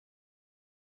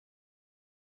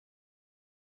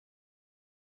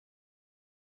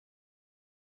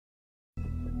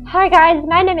Hi guys,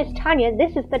 my name is Tanya,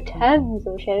 this is the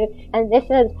Tenzo Show, and this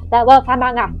is The Wolf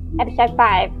Among Us, Episode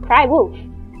 5, Cry Wolf.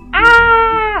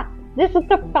 Ah! This is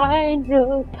the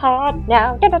final part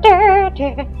now. I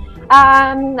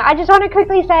just want to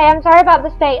quickly say I'm sorry about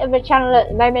the state of the channel at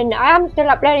the moment. I am still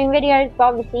uploading videos, but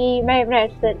obviously you may have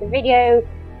noticed that the video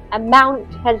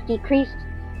amount has decreased.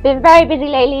 Been very busy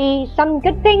lately, some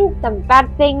good things, some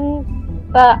bad things.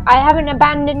 But I haven't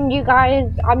abandoned you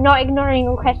guys. I'm not ignoring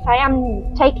requests. I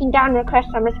am taking down requests.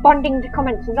 I'm responding to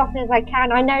comments as often as I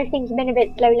can. I know things have been a bit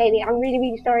slow lately. I'm really,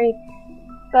 really sorry.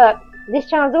 But this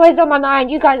channel's always on my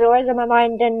mind. You guys are always on my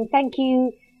mind. And thank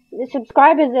you. The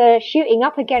subscribers are shooting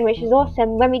up again, which is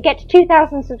awesome. When we get to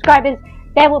 2,000 subscribers,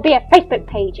 there will be a Facebook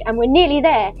page. And we're nearly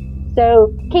there.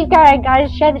 So keep going,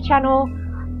 guys. Share the channel.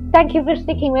 Thank you for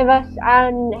sticking with us.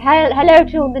 And hello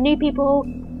to all the new people.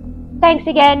 Thanks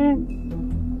again.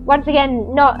 Once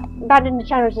again, not abandoning the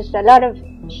channel, just a lot of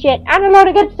shit and a lot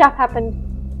of good stuff happened,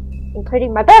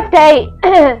 including my birthday.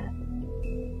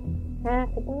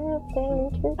 Happy birthday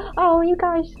to... Oh, you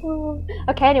guys.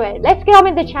 Okay, anyway, let's get on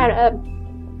with the channel,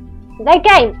 the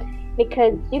game,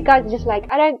 because you guys are just like,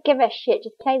 I don't give a shit,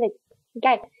 just play the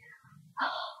game.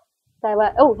 So,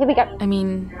 oh, here we go. I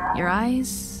mean, your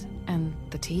eyes and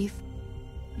the teeth.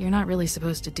 You're not really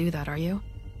supposed to do that, are you?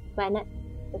 Why not?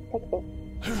 Let's fix it.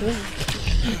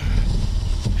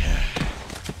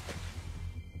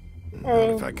 Not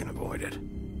if I can avoid it.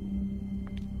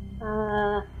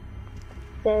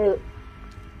 So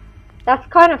that's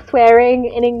kind of swearing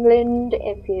in England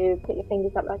if you put your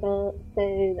fingers up like that,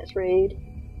 so that's rude,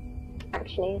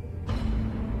 actually.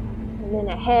 And then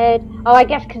ahead. Oh, I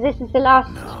guess because this is the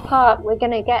last part, we're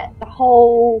gonna get the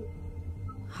whole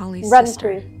Holly's run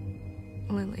sister, through.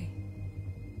 Lily.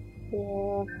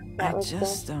 Yeah. I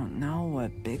just don't know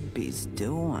what Bigby's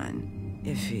doing.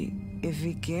 If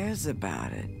he cares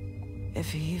about it.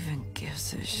 If he even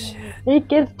gives a shit. He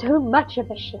gives too much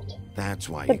of a shit. That's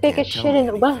why The you can't biggest tell shit me in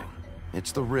the world. anything.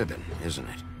 It's the ribbon, isn't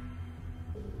it?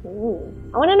 I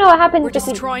want to know what happens We're if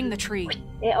we destroying the tree.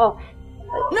 it off.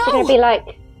 No! It's gonna be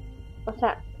like, what's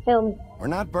that film? We're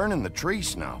not burning the tree,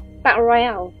 Snow. Battle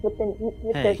Royale with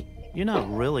Hey, you're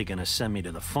not really gonna send me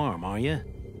to the farm, are you?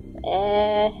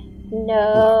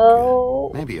 no.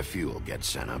 Look, maybe a few will get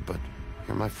sent up, but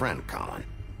you're my friend, Colin.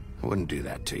 I wouldn't do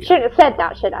that to you. Shouldn't have said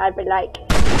that, should I? I'd be like,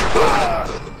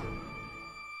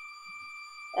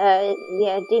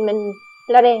 yeah, Demon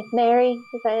Bloody Mary,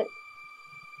 is that it?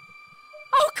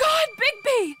 Oh God,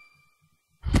 Bigby!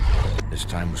 This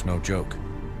time was no joke.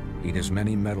 Eat as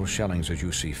many metal shellings as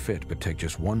you see fit, but take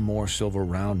just one more silver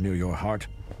round near your heart,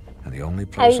 and the only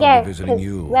place I'll be visiting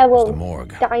you is the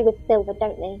morgue. Die with silver,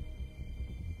 don't they?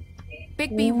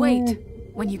 Bigby, wait.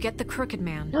 When you get the Crooked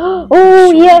Man,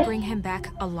 oh yes! bring him back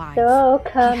alive. So He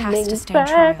has coming to stand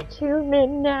back trial. to me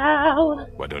now.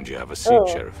 Why don't you have a seat,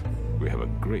 Sheriff? We have a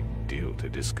great deal to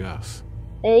discuss.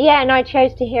 Yeah, and I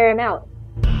chose to hear him out.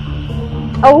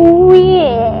 Oh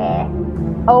yeah!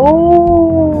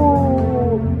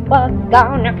 Oh, what's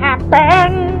gonna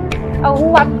happen? Oh,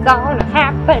 what's gonna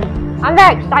happen? I'm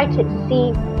very excited to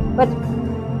see, but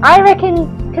I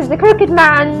reckon, because the Crooked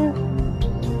Man,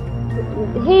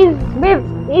 he's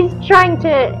trying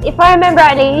to, if I remember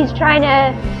rightly, he's trying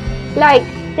to, like,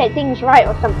 set things right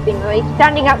or something, or he's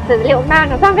standing up to the little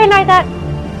man or something like that.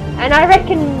 And I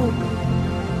reckon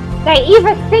they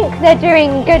either think they're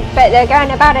doing good but they're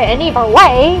going about it an evil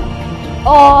way,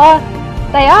 or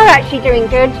they are actually doing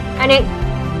good and it's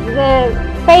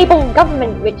the Fable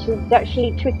government which is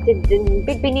actually twisted, and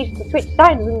Bigby needs to switch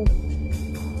sides, and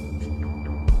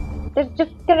there's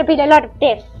just gonna be a lot of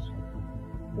this.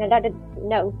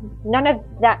 No, none of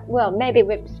that. Well, maybe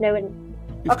with Snow and...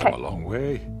 You've come a long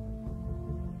way.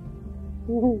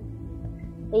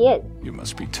 He is. You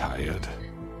must be tired.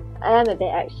 I am a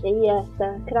bit, actually, yes.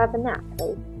 Could I have a nap,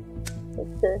 please?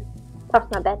 It's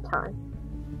past my bedtime.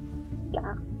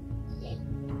 Yeah.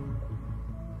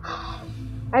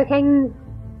 Okay.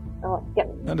 Oh, yeah.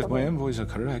 And if my envoys are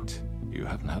correct, you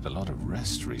haven't had a lot of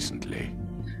rest recently.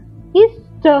 He's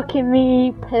stalking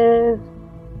me, Piv.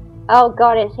 Oh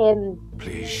god, it's him.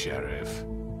 Please, Sheriff.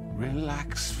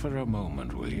 Relax for a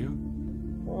moment, will you?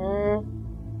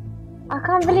 I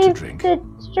can't Do you want believe to drink? the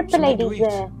stripper Something to lady's eat?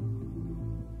 there.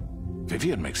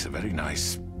 Vivian makes a very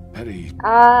nice, very...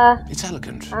 it's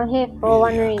elegant. I'm here for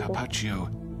one Really, reason. Carpaccio.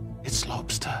 It's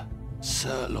lobster.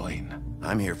 Sirloin.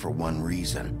 I'm here for one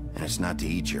reason, and it's not to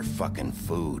eat your fucking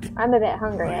food. I'm a bit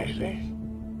hungry, actually.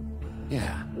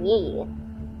 Yeah. Yeah.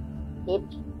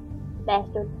 Bitch.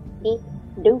 Bastard. Dick.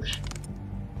 Douche.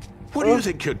 What do you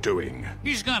think you're doing?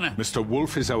 He's gonna... Mr.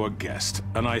 Wolf is our guest,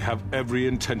 and I have every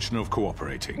intention of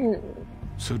cooperating.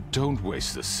 So don't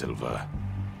waste the silver.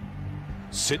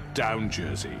 Sit down,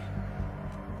 Jersey.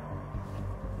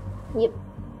 Yep.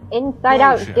 Inside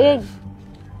out, dude.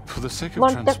 For the sake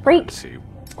of transparency,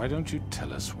 why don't you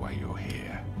tell us why you're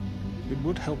here? It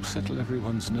would help settle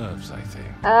everyone's nerves, I think.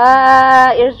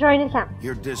 You're destroying this town.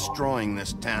 You're destroying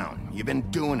this town. You've been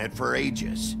doing it for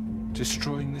ages.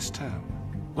 Destroying this town?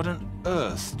 What on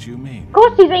earth do you mean? Of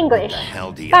course he's English. What the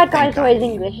hell do you Bad think guy's always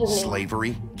English, isn't he?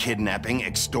 Slavery, kidnapping,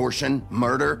 extortion,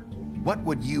 murder? What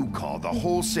would you call the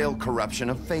wholesale corruption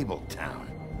of Fabletown?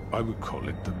 I would call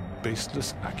it the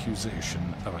baseless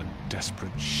accusation of a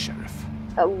desperate sheriff.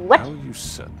 What? How are you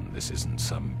certain this isn't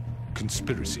some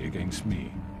conspiracy against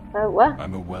me? What?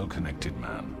 I'm a well-connected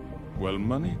man.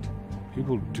 Well-moneyed.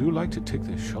 People do like to take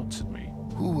their shots at me.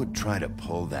 Who would try to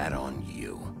pull that on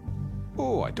you?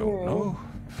 Oh, I don't know.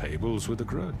 Fables with a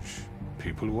grudge.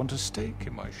 People who want a stake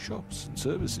in my shops and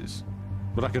services.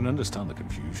 But I can understand the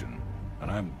confusion.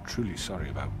 And I'm truly sorry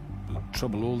about the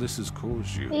trouble all this has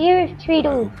caused you. You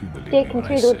Tweedle, Dick and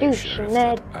Tweedle douche, and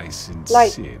they're I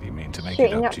sincerely mean to make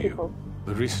it up to people. you.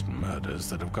 The recent murders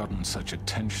that have gotten such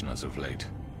attention as of late,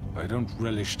 I don't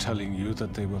relish telling you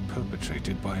that they were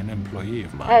perpetrated by an employee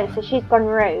of mine. Oh, so she's gone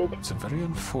rogue. It's a very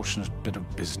unfortunate bit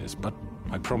of business, but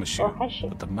I promise you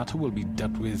that the matter will be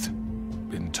dealt with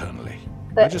internally.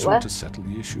 But I just want to settle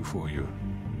the issue for you,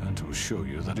 and to assure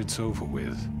you that it's over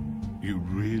with. You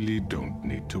really don't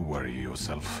need to worry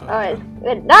yourself further.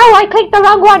 No, I clicked the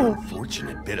wrong one!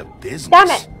 Unfortunate bit of business. Damn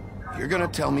it! You're gonna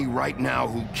tell me right now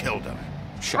who killed him.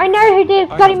 I know who did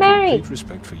Bloody Mary! I have complete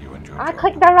respect for you and your I job.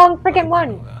 clicked the wrong friggin'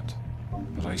 one!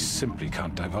 But I simply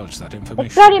can't divulge that information.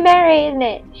 It's Bloody Mary, isn't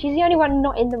it? She's the only one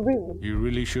not in the room. You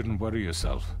really shouldn't worry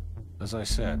yourself. As I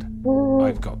said,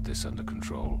 I've got this under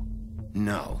control.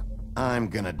 No, I'm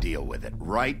gonna deal with it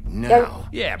right now.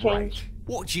 Yeah, right.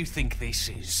 What do you think this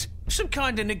is? Some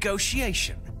kind of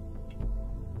negotiation?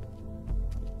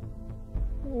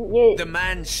 The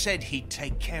man said he'd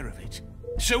take care of it.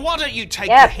 So why don't you take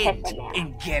the hint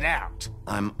and get out?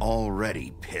 I'm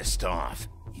already pissed off.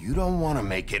 You don't want to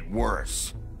make it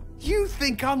worse. You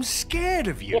think I'm scared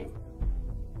of you?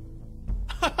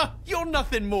 You're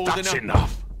nothing more than a... That's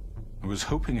enough! I was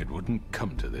hoping it wouldn't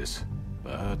come to this,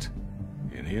 but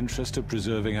in the interest of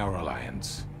preserving our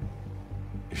alliance,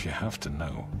 if you have to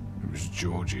know, it was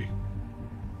Georgie.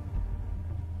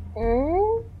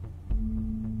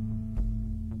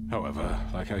 However,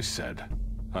 like I said,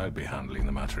 I'll be handling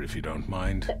the matter if you don't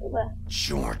mind.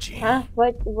 Georgie. Huh?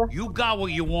 What? You got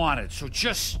what you wanted, so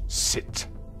just... Sit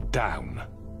down.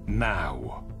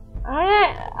 Now.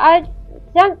 I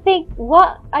don't think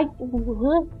what I...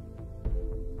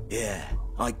 Yeah,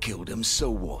 I killed him,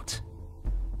 so what?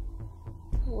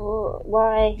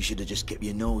 Why? You should have just kept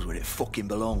your nose where it fucking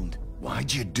belonged.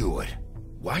 Why'd you do it?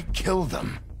 Why kill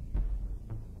them?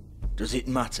 Does it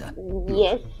matter?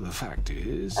 Yes. The fact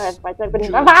is,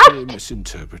 Georgie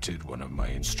misinterpreted one of my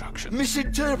instructions.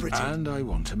 Misinterpreted? And I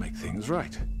want to make things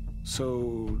right.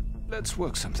 So, let's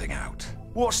work something out.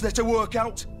 What's there to work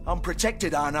out? I'm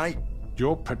protected, aren't I?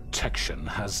 Your protection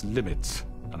has limits,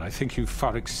 and I think you've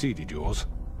far exceeded yours.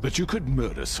 But you could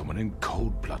murder someone in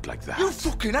cold blood like that. You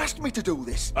fucking asked me to do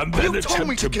this! And then you told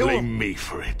me attempt to kill blame him. me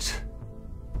for it.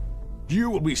 You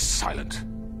will be silent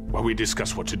while we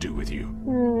discuss what to do with you.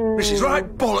 This is right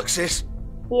bollocks, sis.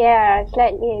 Yeah,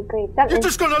 slightly agree. You're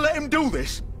just gonna let him do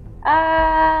this?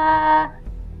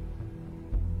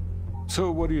 So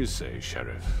what do you say,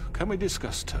 Sheriff? Can we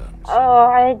discuss terms?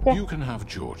 You can have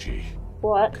Georgie.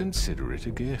 What? Consider it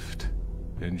a gift,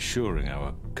 ensuring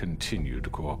our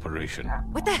continued cooperation.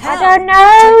 What the hell? I don't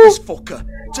know! Take this fucker.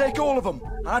 Take all of them.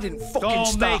 I didn't fucking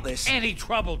start this. Don't make any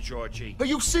trouble, Georgie. Are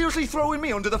you seriously throwing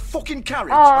me under the fucking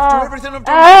carriage after everything I've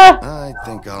done? I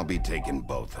think I'll be taking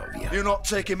both of you. You're not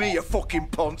taking me, you fucking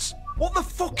ponce. What the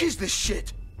fuck is this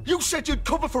shit? You said you'd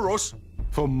cover for us.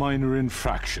 For minor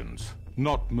infractions,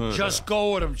 not murder. Just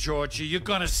go with him, Georgie. You're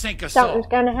gonna sink us Something's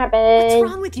gonna happen.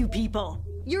 What's wrong with you people?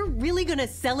 You're really gonna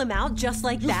sell him out just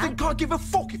like that? You think I give a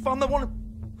fuck if I'm the one...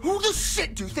 Who the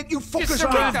shit do you think you fuckers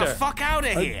are? Get the fuck out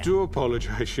of here! I do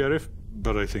apologize, Sheriff,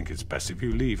 but I think it's best if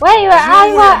you leave. Wait,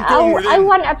 I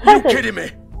want a present. You kidding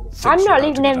me? I'm not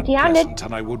leaving empty-handed.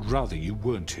 And I would rather you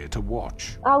weren't here to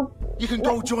watch. Oh, you can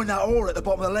go join that whore at the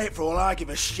bottom of the lake for all I give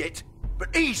a shit.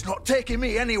 But he's not taking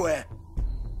me anywhere.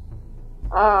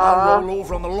 I'll roll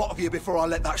over on the lot of you before I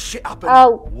let that shit happen.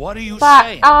 What are you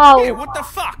saying? Yeah, what the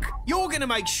fuck? You're gonna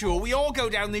make sure we all go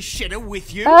down this shitter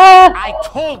with you? I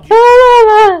told you!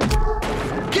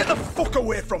 Get the fuck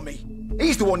away from me!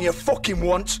 He's the one you fucking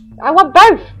want! I want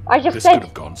both! I just this said... This could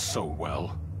have gone so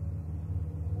well.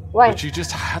 Why? But you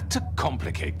just had to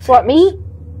complicate things. What, me?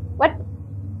 What?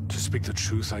 Just speak the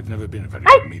truth, I've never been a very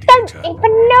good mediator. I don't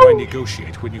even know. Why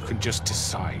negotiate when you can just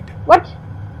decide? What?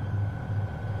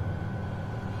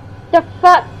 The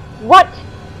fuck? What?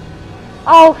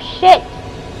 Oh shit.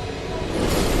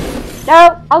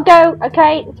 No, I'll go.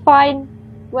 Okay, it's fine.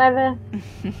 Whatever.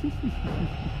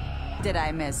 Did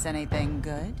I miss anything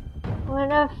good? What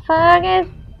the fuck is...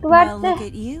 What well, the... look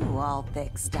at you, all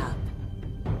fixed up.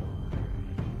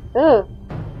 Ugh.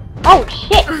 Oh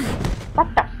shit!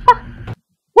 What the fuck?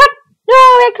 What? No,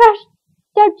 I crashed!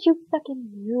 Don't you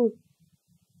fucking move.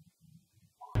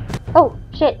 Oh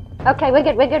shit. Okay, we're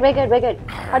good, we're good, we're good, we're good.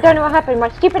 I don't know what happened. My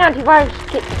stupid antivirus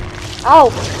kit.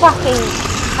 Oh fucking...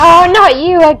 Oh, not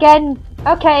you again.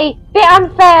 Okay, bit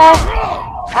unfair.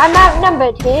 I'm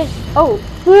outnumbered here. Oh.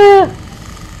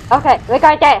 Okay, we're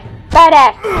going there.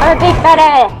 Badass. I'm a big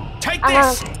badass. Take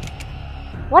this.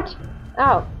 What?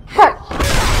 Oh, fuck.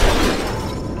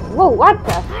 Whoa, what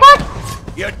the fuck?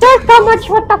 There's so much,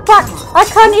 what the fuck? I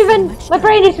can't even, my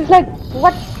brain is just like,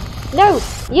 what? No,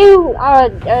 you are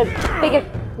biggest,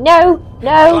 no,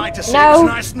 Glad to see it's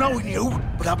nice knowing you,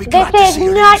 but I'll be glad to see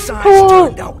your insides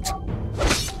turned out.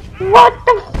 What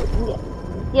the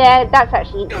yeah, that's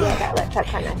actually, yeah, that looks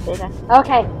kind of nice.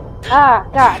 Okay, ah,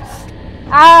 God.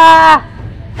 Ah,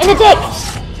 in the dick!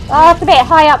 Oh, it's a bit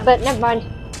high up, but never mind.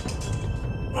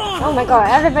 Oh my god,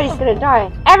 everybody's gonna die.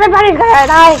 Everybody's gonna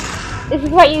die! This is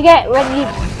what you get when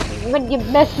you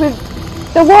mess with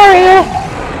the warrior!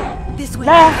 This way.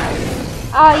 There.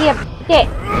 Oh, you dick.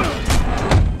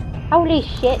 Holy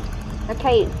shit.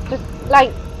 Okay, just,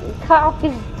 like, cut off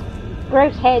his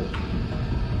gross head.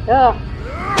 Ugh.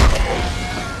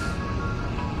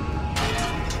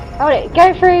 Hold it,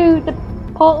 go through the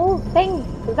portal thing?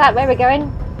 Is that where we're going?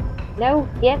 No?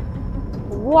 Yes?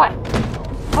 What?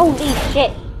 Holy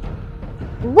shit.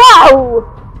 Whoa!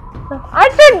 I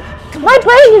think my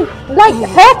brain is like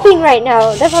hurting right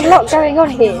now. There's a lot going on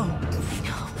here.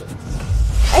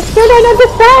 I still don't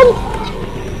understand.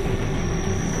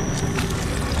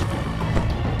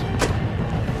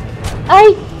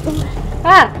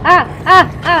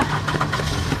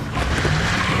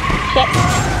 Shit.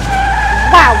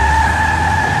 Wow.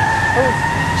 Oh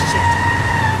shit.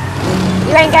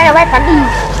 You ain't getting away from me.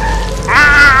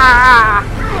 Ah!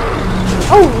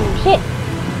 Oh shit.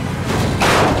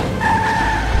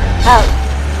 Oh,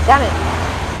 damn it.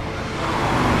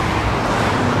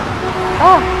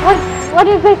 Oh, what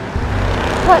is this?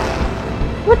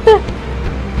 What the?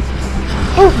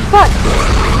 Oh fuck.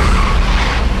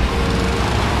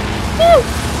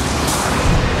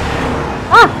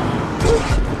 Ah!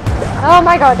 Oh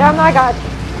my god, oh my god.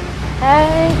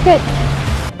 Good.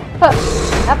 Up.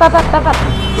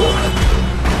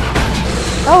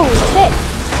 Oh shit.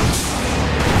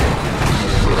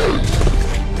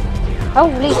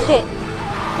 Holy shit.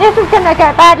 This is gonna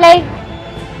go badly.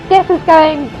 This is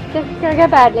gonna go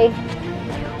badly.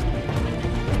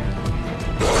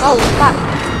 Oh fuck.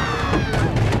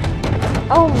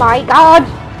 Oh my god.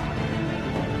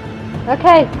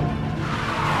 Okay.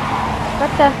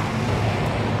 What the?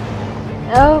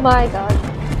 Oh my god.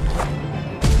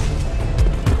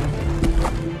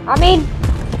 I mean,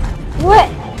 what?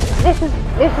 This is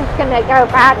gonna go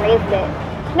badly, isn't it?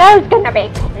 Snow's gonna be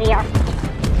clear.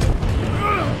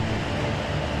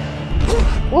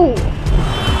 Ooh.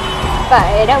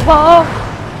 Spider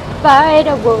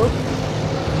wolf.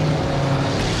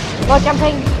 More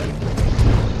jumping.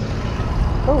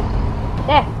 Ooh.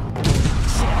 There.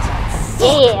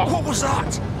 Yeah. What was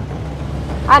that?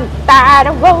 I'm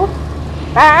Spider wolf.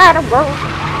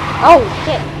 Oh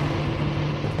shit.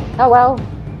 Oh well.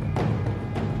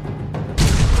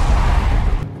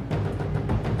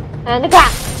 And the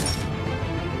glass.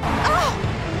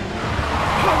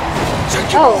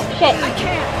 Oh shit. I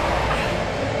can't.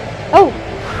 Oh.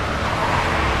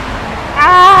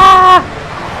 Ah.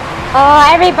 Oh,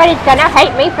 everybody's gonna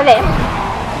hate me for this.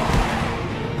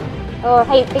 Oh,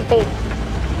 hate Big B.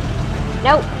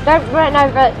 No, don't run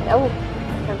over. Oh,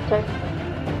 no, sorry.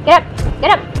 Get up.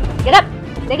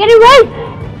 They're getting away.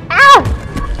 Ah.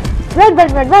 Run.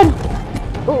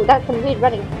 Ooh, that's some weird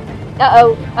running.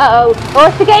 Uh-oh. Oh,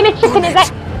 it's the game of chicken, is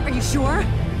it? Are you sure?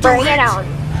 Burn it on.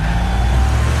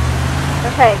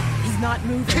 Okay. He's not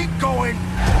moving. Keep going.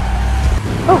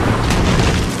 Oh.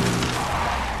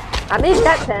 I missed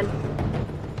that turn.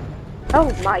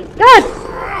 Oh my god!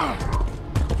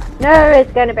 No,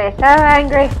 it's gonna be so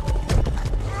angry.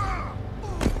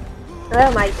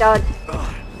 Oh my god.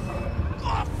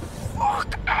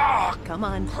 Come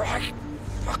on.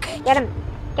 Get him.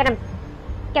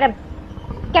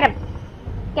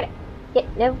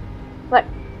 No. What?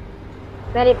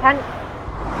 Smelly pants?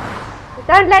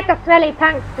 Don't let the smelly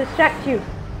pants distract you.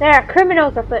 There are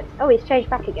criminals afoot. Oh, he's changed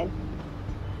back again.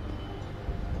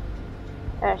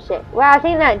 Oh shit. Well, I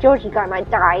think that Georgie guy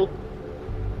might die.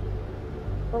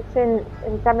 Let's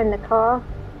examine the car.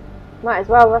 Might as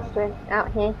well whilst we're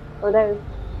out here. Although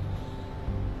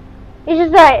he's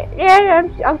just like, yeah,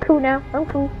 I'm cool now. I'm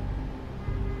cool.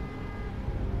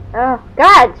 Oh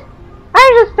God!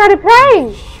 I just started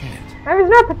playing. Shit. I was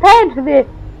not prepared for this.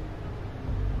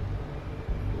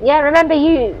 Yeah, remember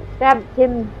you stabbed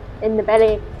him in the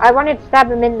belly. I wanted to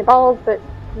stab him in the balls, but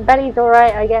the belly's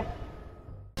alright, I guess.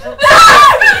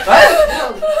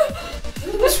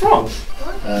 What's wrong?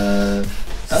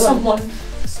 Someone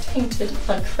has tainted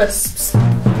my crisps.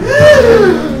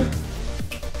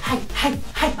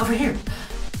 Hey, over here.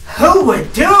 Who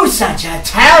would do such a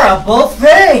terrible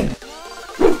thing?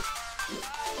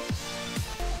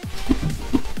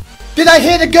 Did I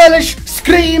hear the girlish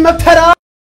scream of terror?